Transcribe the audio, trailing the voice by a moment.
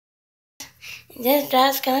This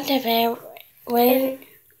dry skeleton fan with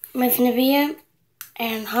Nevaeh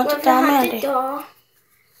and Haunted Doll Mandy. Doll,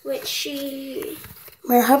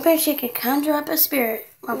 We're hoping she could conjure up a spirit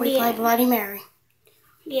while we play Bloody Mary.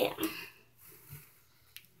 Yeah.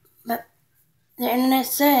 But the internet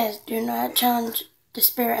says do not challenge the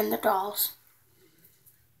spirit and the dolls.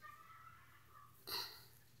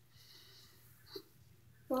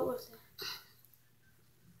 What was it?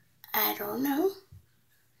 I don't know.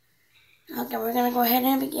 Okay, we're going to go ahead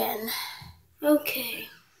and begin. Okay.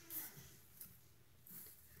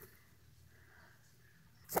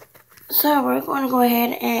 So we're going to go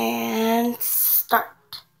ahead and start.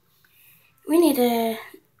 We need to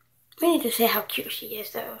say how cute she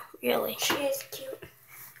is, though. Really, she is cute. Okay,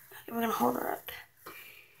 we're gonna hold her up.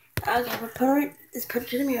 Okay, let's put her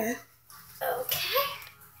to the mirror. Okay.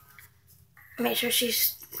 Make sure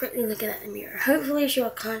she's quickly looking at the mirror. Hopefully, she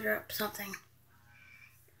will conjure up something.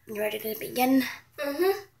 You ready to begin?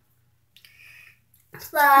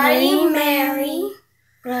 Bloody Mary,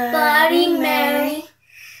 Bloody Mary,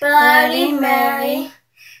 Bloody Mary,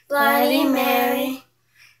 Bloody Mary,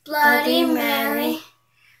 Bloody Mary,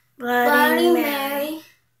 Bloody Mary,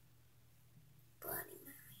 Bloody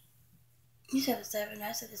Mary. You said a 7,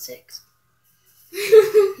 I said a 6.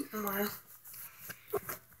 Wow.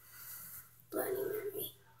 Bloody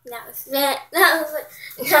Mary. That was it. That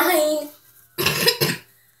was 9.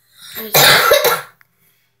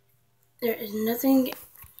 There is nothing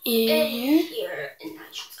in here, and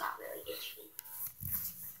I just got really itchy.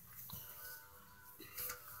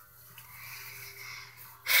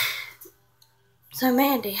 So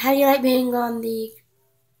Mandy, how do you like being on the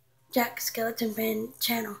Jack Skeleton Band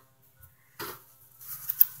channel?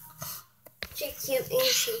 She's cute, ain't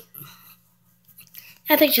she?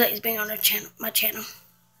 I think she likes being on my channel.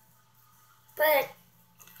 But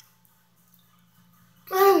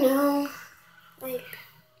I don't know. Like,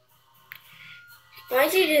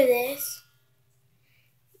 why'd you do this?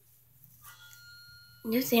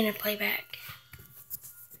 Just seeing her playback.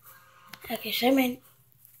 Okay, so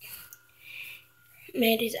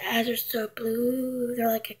Mandy's eyes are so blue. They're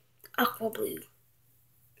like aqua blue.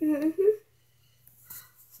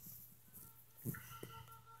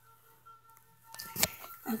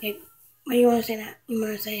 Okay, what do you want to say now? You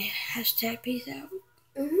want to say hashtag peace out?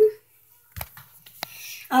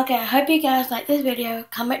 Okay, I hope you guys like this video.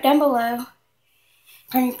 Comment down below.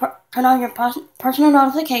 Turn on your personal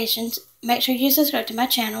notifications. Make sure you subscribe to my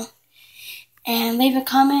channel. And leave a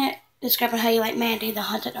comment describing how you like Mandy, the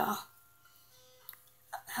haunted doll.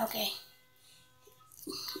 Okay.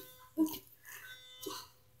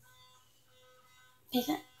 Peace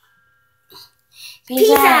out.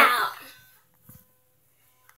 Peace out.